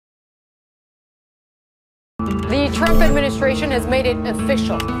The Trump administration has made it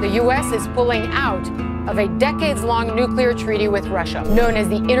official. The U.S. is pulling out of a decades-long nuclear treaty with Russia, known as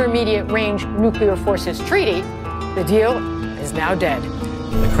the Intermediate Range Nuclear Forces Treaty. The deal is now dead.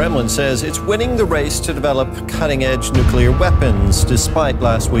 The Kremlin says it's winning the race to develop cutting-edge nuclear weapons, despite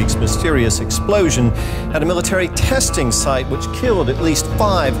last week's mysterious explosion at a military testing site which killed at least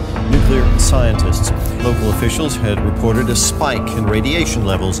 5 nuclear scientists. Local officials had reported a spike in radiation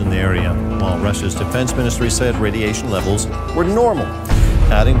levels in the area, while Russia's defense ministry said radiation levels were normal,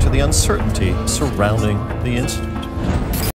 adding to the uncertainty surrounding the incident.